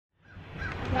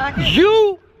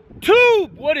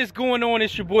YouTube, what is going on?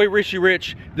 It's your boy Richie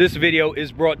Rich. This video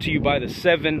is brought to you by the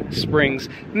Seven Springs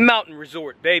Mountain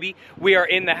Resort, baby. We are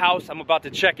in the house. I'm about to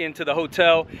check into the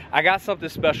hotel. I got something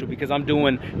special because I'm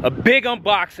doing a big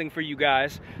unboxing for you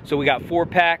guys. So we got 4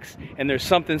 packs and there's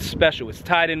something special. It's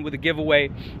tied in with a giveaway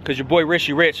because your boy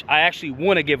Richie Rich, I actually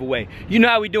won a giveaway. You know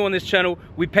how we do on this channel.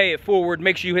 We pay it forward.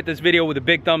 Make sure you hit this video with a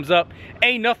big thumbs up.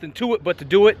 Ain't nothing to it but to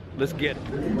do it. Let's get it.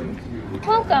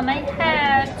 Welcome. I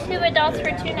have 2 adults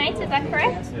for 2 nights. Is that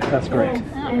correct? That's correct.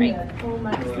 All right.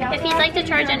 If you'd like to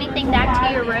charge anything back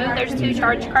to your room, there's 2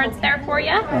 charge cards there for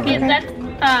you. That's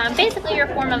basically your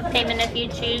form of payment if you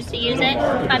choose to use it.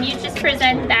 You just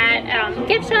present that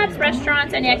gift shops,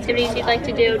 restaurants, any activities you'd like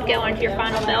to do to go onto your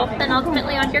final bill, then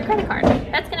ultimately onto your credit card.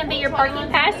 That's going to be your parking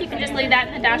pass. You can just leave that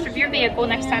in the dash of your vehicle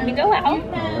next time you go out.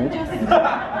 And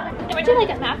would you like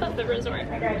a map of the resort?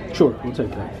 Sure, we'll take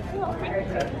that.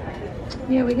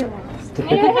 Yeah, we get lost.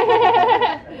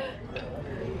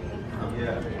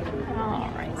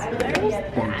 Alright, so there's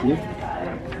that. Thank you.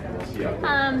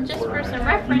 Just for some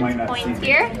reference points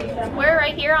here, we're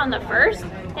right here on the 1st.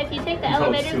 If you take the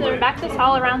elevators that are back this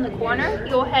hall around the corner,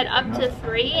 you'll head up to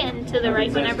 3 and to the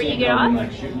right whenever you get off.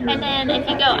 And then if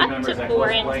you go up to 4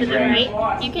 and to the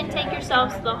right, you can take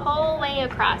yourselves the whole way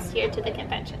across here to the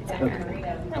convention center.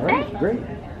 Okay? Great.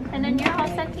 And then you're all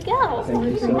set to go. Thank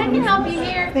you so much. I can help you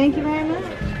here. Thank you very much.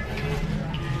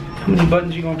 How many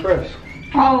buttons you gonna press?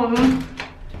 All of them.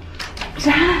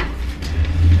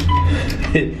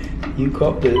 You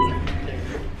caught it.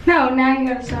 No, now you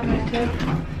gotta stop it too.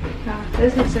 No,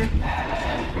 this is it.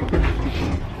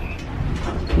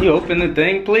 Can you open the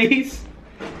thing, please?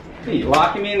 Are you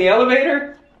locking me in the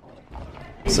elevator?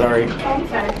 Sorry. I'm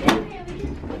sorry.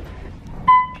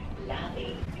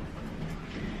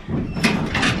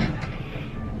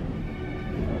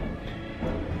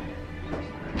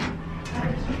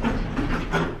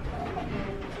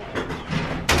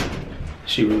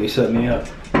 She really set me up.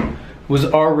 Was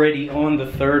already on the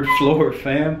 3rd floor,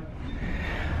 fam.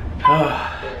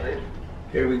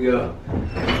 Here we go.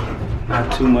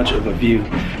 Not too much of a view.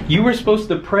 You were supposed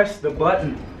to press the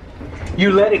button.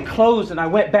 You let it close and I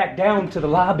went back down to the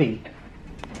lobby.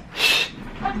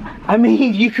 I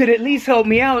mean, you could at least help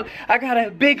me out. I got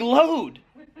a big load.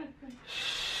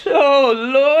 Oh,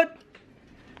 Lord.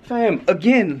 Fam,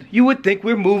 again, you would think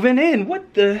we're moving in.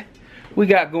 What the we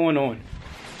got going on?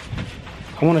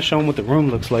 I want to show them what the room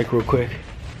looks like real quick.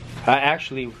 I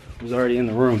actually was already in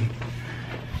the room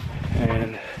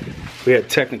and we had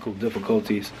technical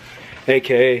difficulties,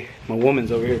 aka my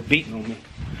woman's over here beating on me.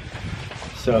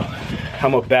 So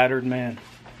I'm a battered man.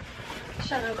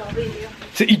 Shut up, I'll leave you.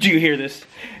 So, do you hear this?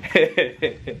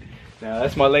 Now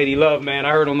that's my lady love, man.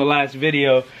 I heard on the last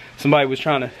video somebody was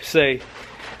trying to say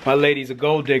my lady's a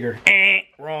gold digger.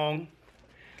 Wrong.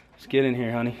 Let's get in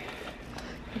here, honey.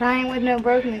 But I ain't with no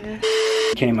broke nigga.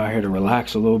 Came out here to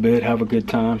relax a little bit, have a good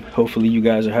time. Hopefully you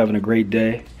guys are having a great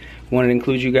day. Wanted to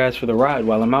include you guys for the ride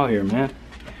while I'm out here, man.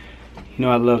 You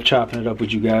know I love chopping it up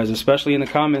with you guys, especially in the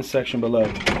comments section below.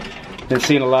 Been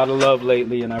seeing a lot of love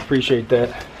lately and I appreciate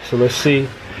that. So let's see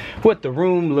what the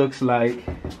room looks like.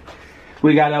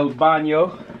 We got El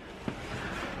Baño.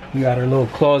 We got our little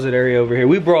closet area over here.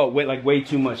 We brought way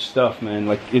too much stuff, man.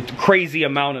 Like it's a crazy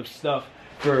amount of stuff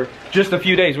for just a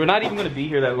few days. We're not even gonna be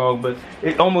here that long, but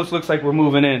it almost looks like we're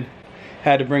moving in.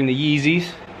 Had to bring the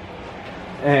Yeezys.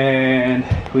 And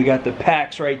we got the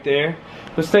packs right there.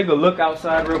 Let's take a look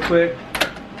outside real quick.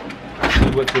 See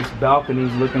what this balcony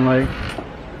is looking like.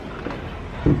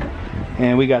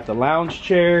 And we got the lounge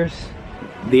chairs,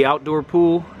 the outdoor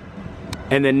pool,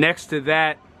 and then next to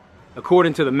that,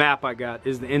 according to the map I got,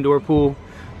 is the indoor pool.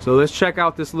 So let's check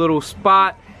out this little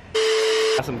spot.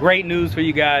 Got some great news for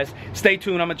you guys. Stay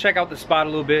tuned. I'm gonna check out the spot a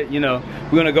little bit. You know,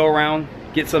 we're gonna go around,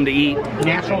 get something to eat.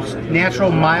 Natural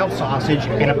mild sausage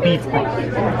and a beef bun.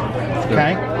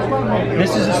 Okay?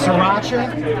 This is a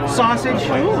sriracha sausage.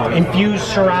 Infused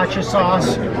sriracha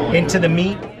sauce into the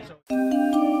meat.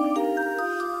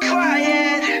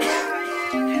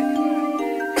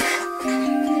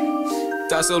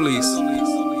 That's Elise.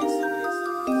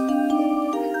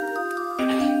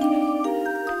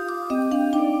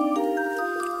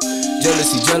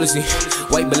 Jealousy,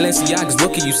 white Balenciagas,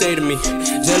 what can you say to me?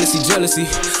 Jealousy,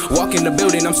 walk in the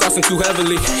building, I'm saucing too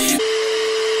heavily.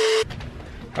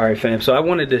 Alright fam, so I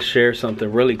wanted to share something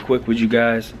really quick with you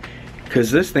guys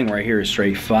because this thing right here is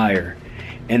straight fire.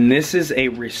 And this is a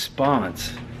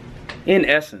response, in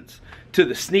essence, to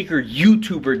the sneaker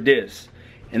YouTuber diss.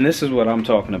 And this is what I'm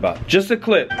talking about. Just a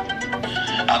clip.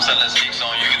 I'm selling sneaks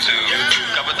on YouTube.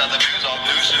 Couple thousand views on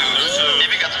blue shoes.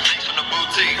 Even got some things from the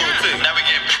boutique. Now we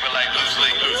get paper like loose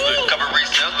leaf. Cover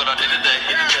resales.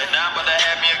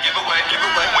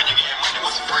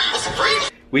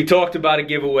 We talked about a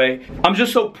giveaway. I'm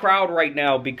just so proud right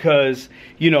now because,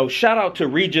 you know, shout out to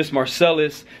Regis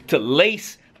Marcellus to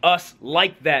lace us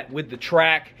like that with the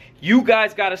track. You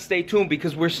guys gotta stay tuned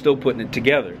because we're still putting it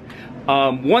together.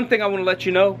 One thing I want to let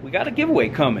you know, we got a giveaway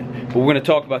coming, but we're going to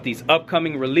talk about these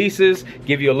upcoming releases,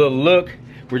 give you a little look.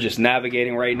 We're just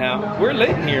navigating right now. We're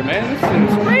lit in here, man. This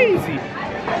thing's crazy.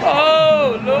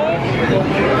 Oh,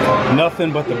 Lord.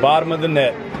 Nothing but the bottom of the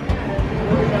net.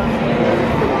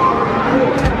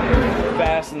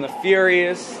 Fast and the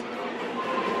Furious.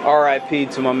 R.I.P.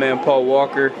 to my man Paul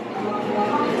Walker.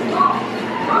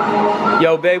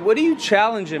 Yo, babe, what are you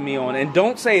challenging me on? And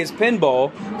don't say it's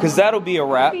pinball, because that'll be a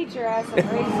wrap. Beat your ass in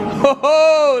racing.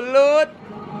 Oh, Lord.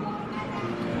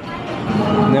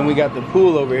 And then we got the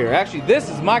pool over here. Actually, this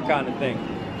is my kind of thing.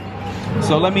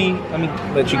 So let me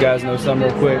let you guys know something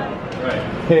real quick. I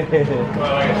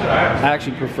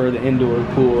actually prefer the indoor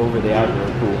pool over the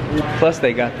outdoor pool. Plus,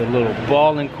 they got the little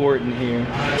bowling court in here.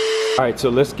 All right, so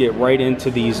let's get right into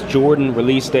these Jordan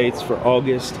release dates for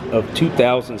August of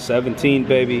 2017,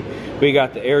 baby. We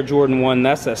got the Air Jordan 1,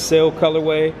 that's a sail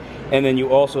colorway, and then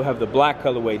you also have the black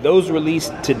colorway. Those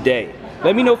released today.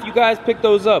 Let me know if you guys picked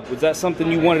those up. Was that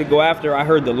something you wanted to go after? I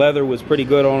heard the leather was pretty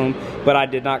good on them, but I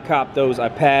did not cop those. I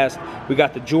passed. We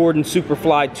got the Jordan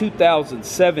Superfly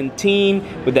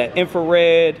 2017 with that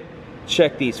infrared.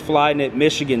 Check these Flyknit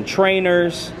Michigan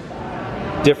trainers.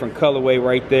 Different colorway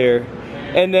right there.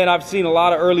 And then I've seen a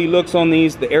lot of early looks on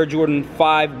these. The Air Jordan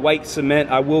 5 white cement,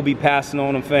 I will be passing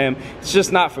on them, fam. It's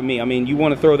just not for me. I mean, you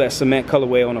want to throw that cement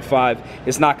colorway on a 5.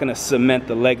 It's not going to cement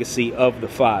the legacy of the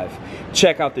 5.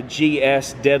 Check out the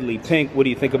GS Deadly Pink. What do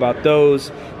you think about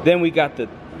those? Then we got the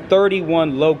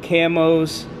 31 low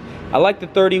camos. I like the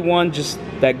 31, just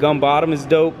that gum bottom is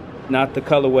dope. Not the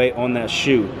colorway on that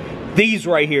shoe. These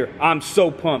right here, I'm so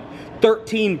pumped.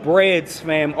 13 breads,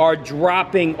 fam, are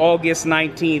dropping August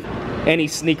 19th. Any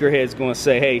sneakerhead's gonna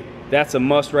say, hey, that's a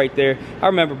must right there. I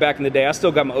remember back in the day, I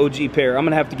still got my OG pair. I'm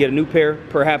gonna have to get a new pair,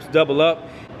 perhaps double up.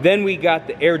 Then we got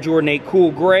the Air Jordan 8 Cool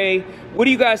Gray. What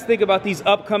do you guys think about these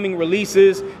upcoming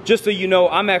releases? Just so you know,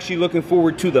 I'm actually looking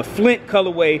forward to the Flint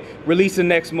colorway releasing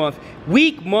next month.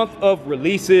 Weak month of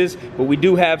releases, but we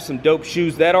do have some dope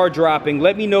shoes that are dropping.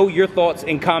 Let me know your thoughts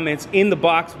and comments in the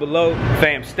box below.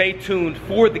 Fam, stay tuned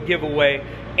for the giveaway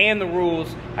and the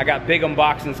rules. I got big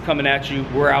unboxings coming at you.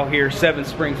 We're out here, Seven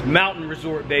Springs Mountain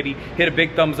Resort, baby. Hit a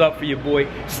big thumbs up for your boy.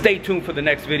 Stay tuned for the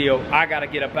next video. I gotta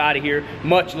get up out of here.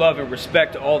 Much love and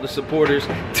respect to all the supporters.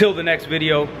 Till the next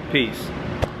video, peace.